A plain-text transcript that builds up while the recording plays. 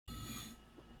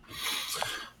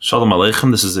Shalom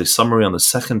Aleichem. This is a summary on the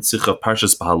second Sikha of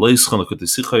Parshas Bahaloischa, Likutei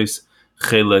Sichos,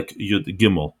 Chelek Yud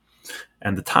Gimel.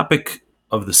 And the topic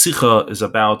of the Sikha is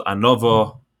about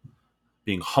Anova,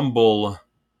 being humble,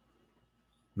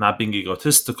 not being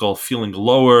egotistical, feeling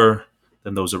lower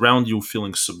than those around you,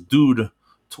 feeling subdued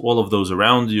to all of those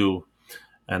around you.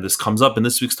 And this comes up in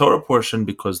this week's Torah portion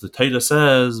because the Torah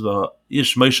says,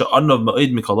 Ish Moshe Anov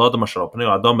Ma'id Mikol Adam Asher Al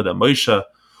Pnei Adam, that Moshe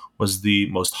was the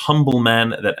most humble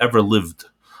man that ever lived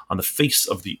on the face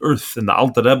of the earth. And the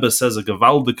Alter Rebbe says a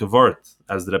gewaldige Wort,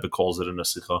 as the Rebbe calls it in the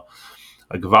Sikha,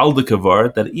 a gewaldige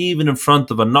Wort, that even in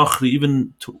front of a Nachri,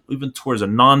 even towards a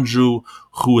non-Jew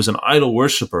who is an idol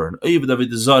worshipper, an Oyev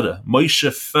David Zara,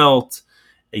 Moshe felt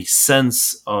a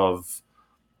sense of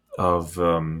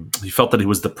he felt that he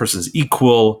was the person's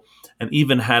equal, and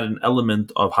even had an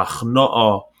element of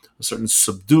hachna'ah, a certain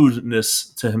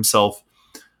subduedness to himself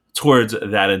towards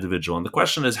that individual. And the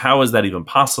question is, how is that even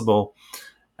possible?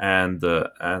 And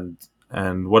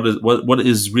what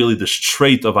is really this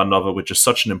trait of Anava, which is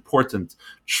such an important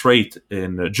trait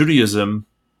in Judaism,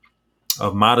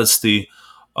 of modesty,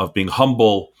 of being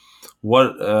humble?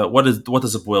 What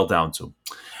does it boil down to?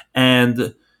 And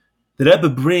the Rebbe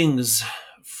brings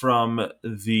from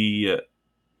the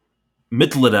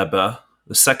Mittler Rebbe,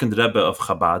 the second Rebbe of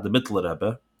Chabad, the Mittler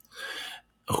Rebbe,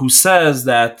 who says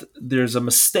that there's a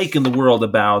mistake in the world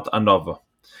about Anava.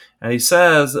 And he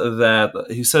says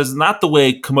not the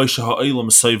way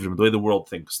the way the world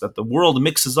thinks, that the world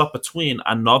mixes up between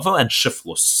Anava and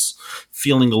Shiflus,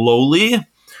 feeling lowly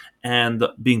and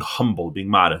being humble, being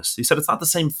modest. He said it's not the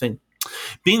same thing.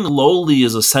 Being lowly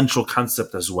is a central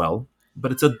concept as well,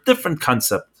 but it's a different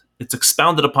concept. It's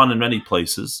expounded upon in many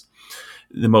places.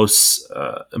 The most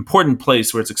important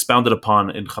place where it's expounded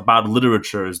upon in Chabad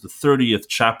literature is the 30th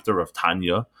chapter of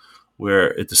Tanya, where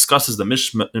it discusses the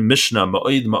Mishnah,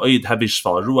 Ma'od Havish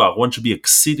Shval Ruach, one should be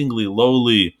exceedingly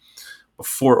lowly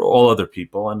before all other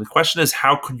people. And the question is,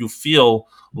 how could you feel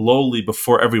lowly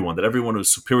before everyone, that everyone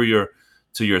is superior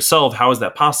to yourself? How is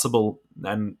that possible?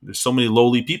 And there's so many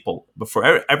lowly people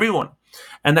before everyone.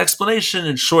 And the explanation,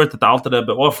 in short, that the Alter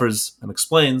Rebbe offers and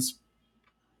explains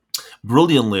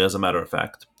brilliantly, as a matter of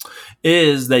fact,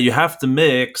 is that you have to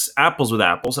mix apples with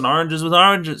apples and oranges with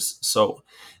oranges. So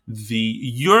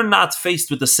you're not faced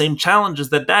with the same challenges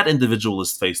that individual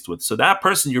is faced with. So that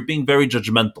person, you're being very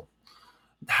judgmental.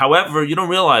 However, you don't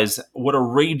realize what a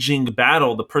raging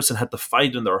battle the person had to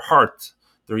fight in their heart,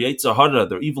 their Yetzer Hara,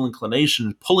 their evil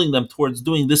inclination, pulling them towards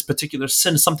doing this particular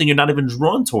sin, something you're not even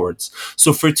drawn towards.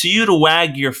 So to you to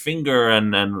wag your finger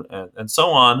and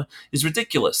so on is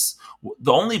ridiculous.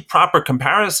 The only proper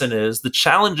comparison is the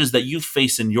challenges that you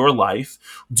face in your life.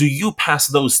 Do you pass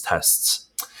those tests?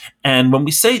 And when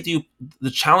we say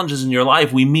the challenges in your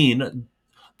life, we mean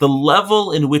the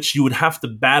level in which you would have to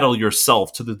battle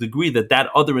yourself to the degree that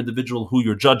other individual who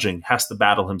you're judging has to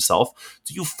battle himself.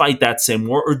 Do you fight that same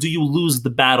war, or do you lose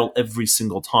the battle every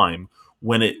single time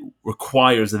when it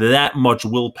requires that much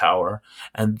willpower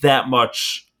and that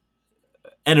much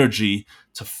energy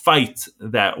to fight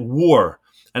that war?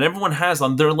 And everyone has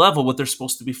on their level what they're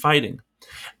supposed to be fighting.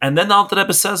 And then the Alter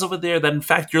Rebbe says over there that in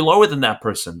fact you're lower than that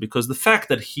person, because the fact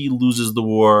that he loses the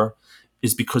war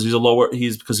is because he's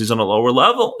on a lower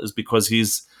level, is because he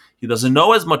doesn't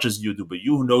know as much as you do, but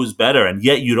you knows better, and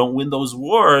yet you don't win those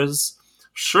wars.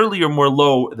 Surely you're more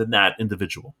low than that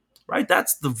individual, right?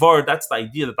 That's the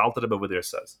idea that the Alter Rebbe over there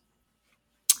says.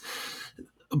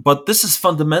 But this is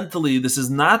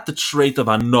not the trait of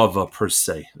Anova per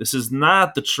se. This is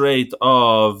not the trait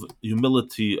of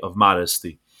humility, of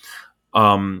modesty.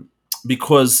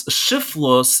 Because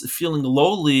shiflus, feeling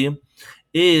lowly,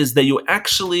 is that you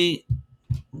actually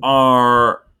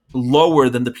are lower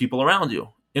than the people around you.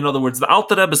 In other words, the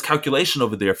Alter Rebbe's calculation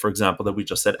over there, for example, that we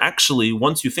just said, actually,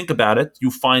 once you think about it,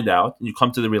 you find out, and you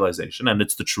come to the realization, and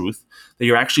it's the truth, that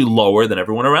you're actually lower than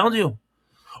everyone around you.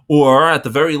 Or, at the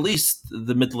very least,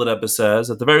 the Mittler Rebbe says,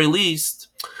 at the very least,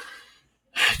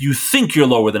 you think you're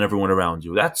lower than everyone around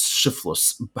you. That's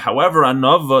shiflus. However,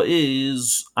 Anava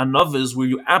is where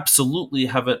you absolutely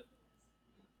have a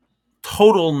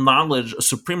total knowledge, a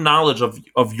supreme knowledge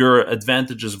of your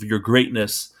advantages, of your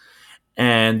greatness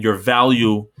and your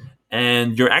value,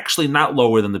 and you're actually not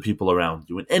lower than the people around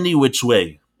you in any which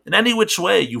way. In any which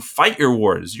way, you fight your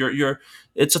wars.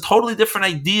 It's a totally different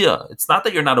idea. It's not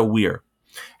that you're not aware.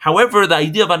 However, the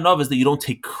idea of Anava is that you don't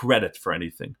take credit for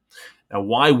anything. Now,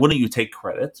 why wouldn't you take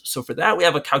credit? So for that, we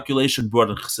have a calculation brought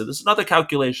in Chassidus, another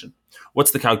calculation.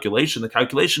 What's the calculation? The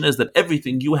calculation is that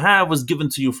everything you have was given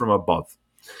to you from above.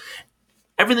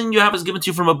 Everything you have is given to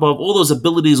you from above. All those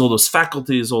abilities, all those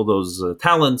faculties, all those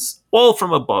talents, all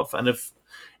from above. And if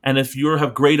And if you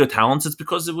have greater talents, it's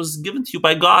because it was given to you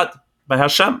by God, by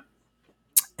Hashem.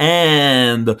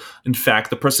 And in fact,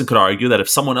 the person could argue that if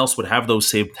someone else would have those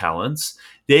same talents,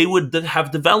 they would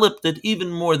have developed it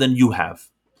even more than you have.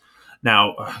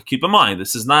 Now, keep in mind,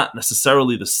 this is not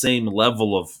necessarily the same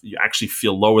level of you actually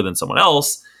feel lower than someone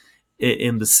else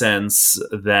in the sense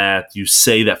that you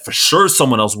say that for sure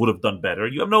someone else would have done better.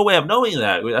 You have no way of knowing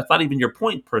that. That's not even your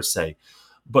point per se.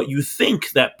 But you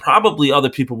think that probably other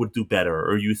people would do better,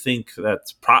 or you think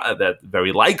that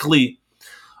very likely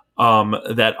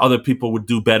that other people would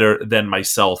do better than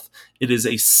myself. It is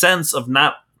a sense of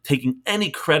not taking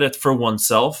any credit for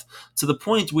oneself to the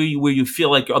point where you feel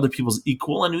like other people's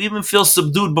equal, and you even feel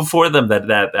subdued before them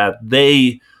that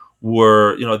they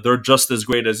were, they're just as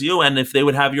great as you, and if they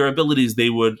would have your abilities, they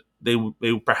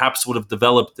perhaps would have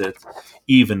developed it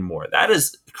even more. That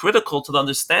is critical to the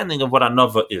understanding of what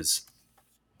anova is.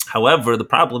 However, the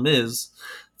problem is,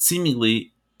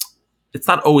 seemingly, it's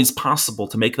not always possible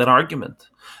to make that argument.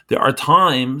 There are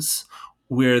times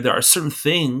where there are certain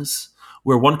things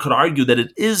where one could argue that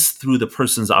it is through the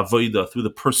person's avodah, through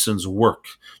the person's work.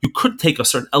 You could take a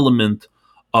certain element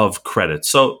of credit.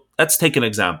 So let's take an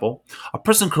example. A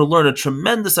person could learn a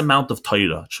tremendous amount of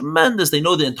Torah. Tremendous. They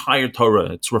know the entire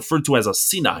Torah. It's referred to as a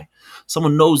Sinai.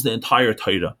 Someone knows the entire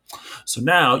Torah. So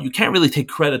now you can't really take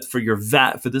credit for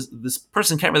this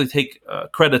person can't really take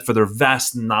credit for their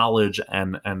vast knowledge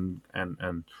and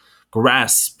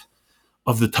grasp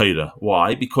of the Torah.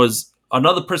 Why? Because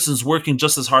another person's working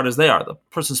just as hard as they are. The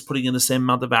person's putting in the same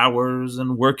amount of hours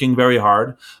and working very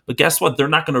hard. But guess what? They're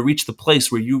not going to reach the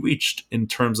place where you reached in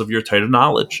terms of your Torah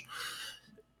knowledge.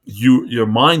 Your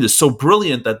mind is so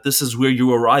brilliant that this is where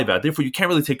you arrive at. Therefore, you can't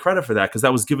really take credit for that because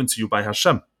that was given to you by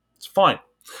Hashem. It's fine.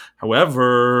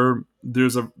 However,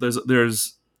 there's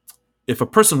if a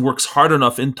person works hard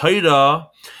enough in Torah,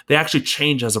 they actually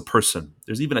change as a person.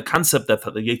 There's even a concept that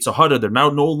the Yetzer Hara, they're now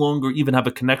no longer even have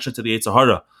a connection to the Yetzer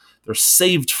Hara. They're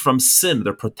saved from sin.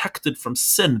 They're protected from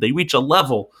sin. They reach a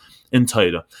level in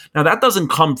Torah. Now, that doesn't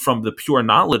come from the pure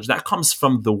knowledge. That comes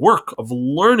from the work of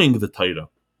learning the Torah.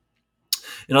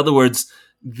 In other words,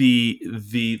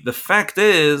 the fact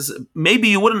is, maybe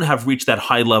you wouldn't have reached that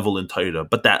high level in Torah,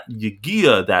 but that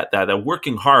yigia, that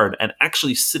working hard and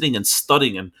actually sitting and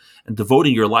studying and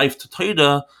devoting your life to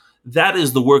Torah, that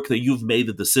is the work that you've made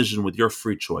the decision with your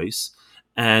free choice,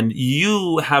 and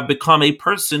you have become a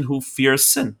person who fears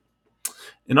sin.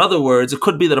 In other words, it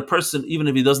could be that a person, even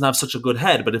if he doesn't have such a good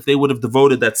head, but if they would have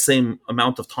devoted that same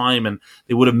amount of time and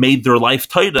they would have made their life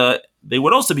Torah, they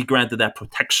would also be granted that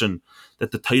protection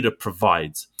that the Torah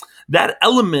provides. That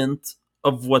element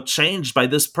of what changed by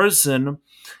this person,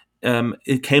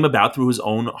 it came about through his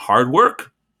own hard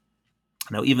work.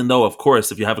 Now, even though, of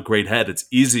course, if you have a great head, it's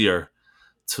easier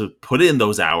to put in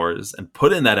those hours and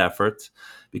put in that effort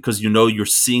because you're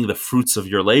seeing the fruits of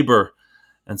your labor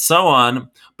and so on.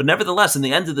 But nevertheless, in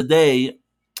the end of the day,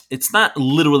 it's not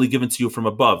literally given to you from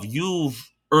above.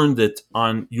 You've earned it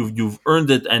you've earned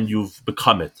it and you've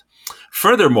become it.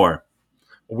 Furthermore,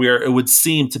 where it would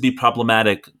seem to be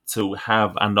problematic to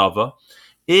have anova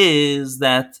is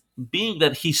that being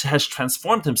that he has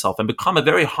transformed himself and become a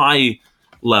very high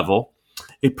level,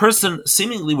 a person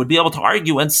seemingly would be able to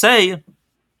argue and say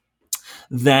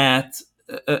that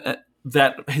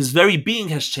that his very being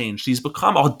has changed. He's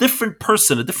become a different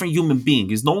person, a different human being.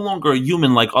 He's no longer a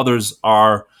human like others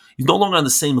are. He's no longer on the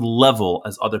same level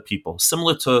as other people,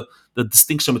 similar to the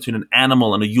distinction between an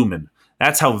animal and a human.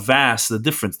 That's how vast the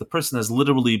difference. The person has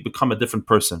literally become a different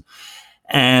person.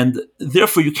 And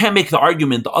therefore, you can't make the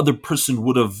argument the other person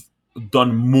would have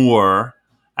done more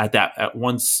at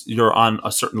once you're on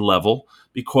a certain level,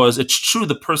 because it's true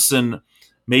the person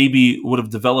maybe would have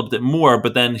developed it more,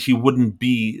 but then he wouldn't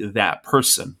be that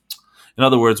person. In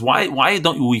other words, why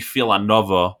don't we feel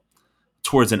anova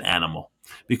towards an animal?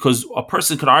 Because a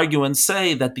person could argue and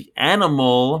say that the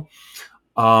animal,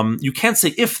 you can't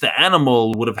say if the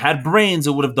animal would have had brains,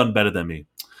 it would have done better than me.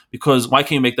 Because why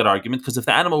can you make that argument? Because if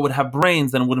the animal would have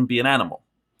brains, then it wouldn't be an animal.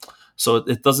 So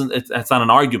it's not an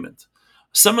argument.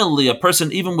 Similarly, a person,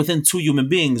 even within two human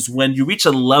beings, when you reach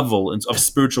a level of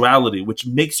spirituality, which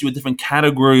makes you a different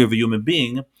category of a human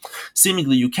being,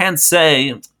 seemingly you can't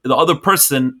say the other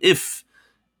person, if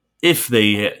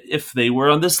they were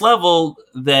on this level,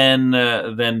 then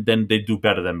they do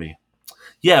better than me.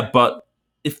 Yeah, but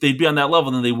if they'd be on that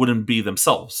level, then they wouldn't be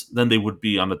themselves. Then they would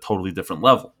be on a totally different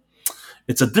level.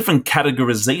 It's a different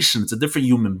categorization. It's a different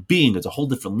human being. It's a whole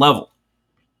different level.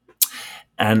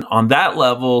 And on that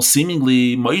level,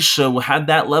 seemingly, Moshe had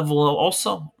that level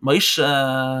also.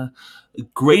 Moshe,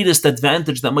 greatest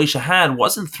advantage that Moshe had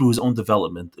wasn't through his own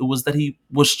development. It was that he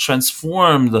was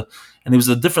transformed and he was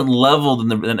a different level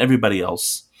than everybody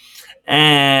else.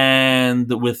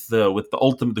 And with the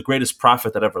ultimate, the greatest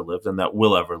prophet that ever lived and that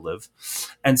will ever live.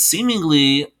 And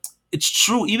seemingly, it's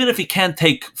true, even if he can't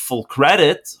take full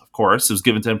credit, of course, it was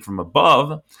given to him from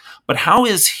above. But how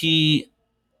could he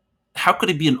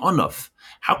be an unav?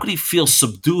 How could he feel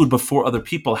subdued before other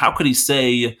people? How could he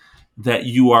say that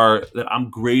I'm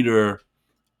greater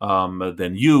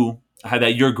than you,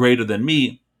 that you're greater than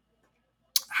me?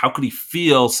 How could he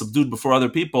feel subdued before other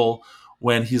people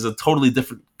when he's a totally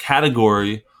different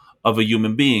category of a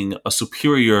human being, a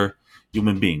superior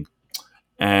human being?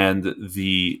 And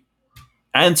the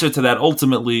answer to that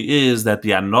ultimately is that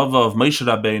the Anova of Moshe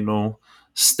Rabbeinu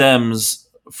stems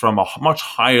from a much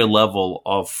higher level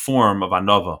of form of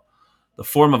Anova. The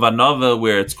form of Anova,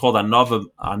 where it's called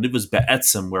Anivus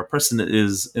Be'etzim, where a person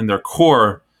is in their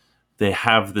core, they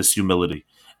have this humility.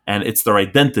 And it's their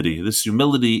identity. This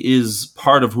humility is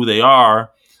part of who they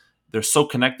are. They're so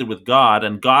connected with God,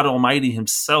 and God Almighty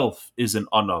Himself is an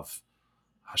Anav.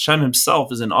 Hashem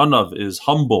Himself is an Anav, is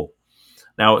humble.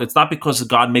 Now, it's not because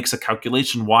God makes a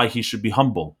calculation why He should be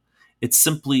humble. It's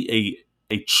simply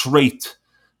a trait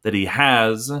that He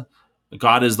has.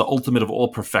 God is the ultimate of all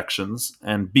perfections,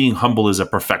 and being humble is a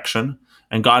perfection,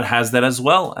 and God has that as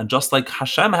well. And just like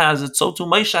Hashem has it, so too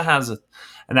Moshe has it.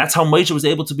 And that's how Moshe was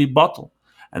able to be bottled.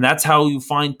 And that's how you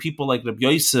find people like Rabbi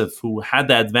Yosef, who had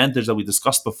the advantage that we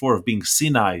discussed before of being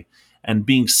Sinai and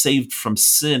being saved from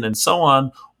sin and so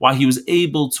on, why he was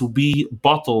able to be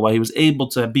bottled, why he was able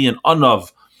to be an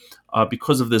Anav,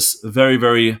 because of this very,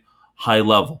 very high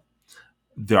level.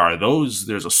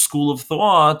 There's a school of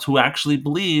thought who actually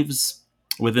believes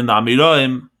within the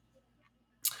Amirayim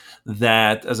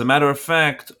that, as a matter of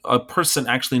fact, a person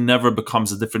actually never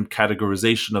becomes a different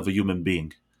categorization of a human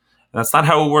being. And that's not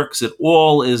how it works. It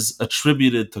all is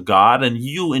attributed to God, and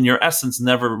you, in your essence,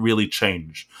 never really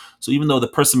change. So even though the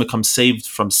person becomes saved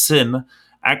from sin,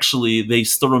 actually, they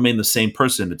still remain the same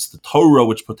person. It's the Torah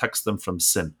which protects them from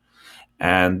sin.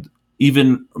 And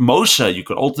even Moshe, you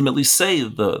could ultimately say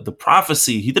the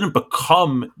prophecy, he didn't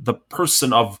become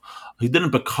he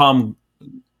didn't become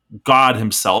God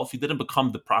himself. He didn't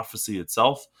become the prophecy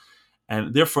itself.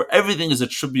 And therefore, everything is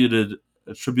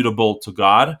attributable to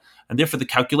God. And therefore, the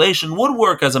calculation would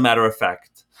work, as a matter of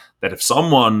fact, that if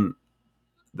someone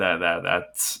that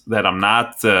I'm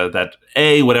not that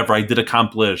whatever I did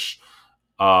accomplish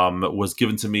was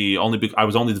given to me only I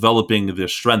was only developing the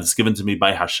strengths given to me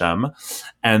by Hashem,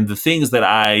 and the things and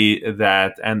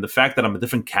the fact that I'm a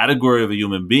different category of a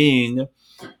human being,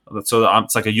 so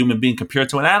it's like a human being compared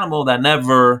to an animal, that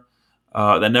never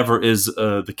is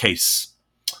the case.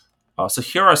 So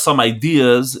here are some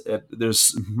ideas.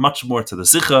 There's much more to the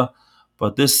Sikha,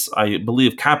 but this, I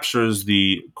believe, captures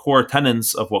the core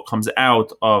tenets of what comes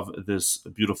out of this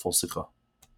beautiful Sikha.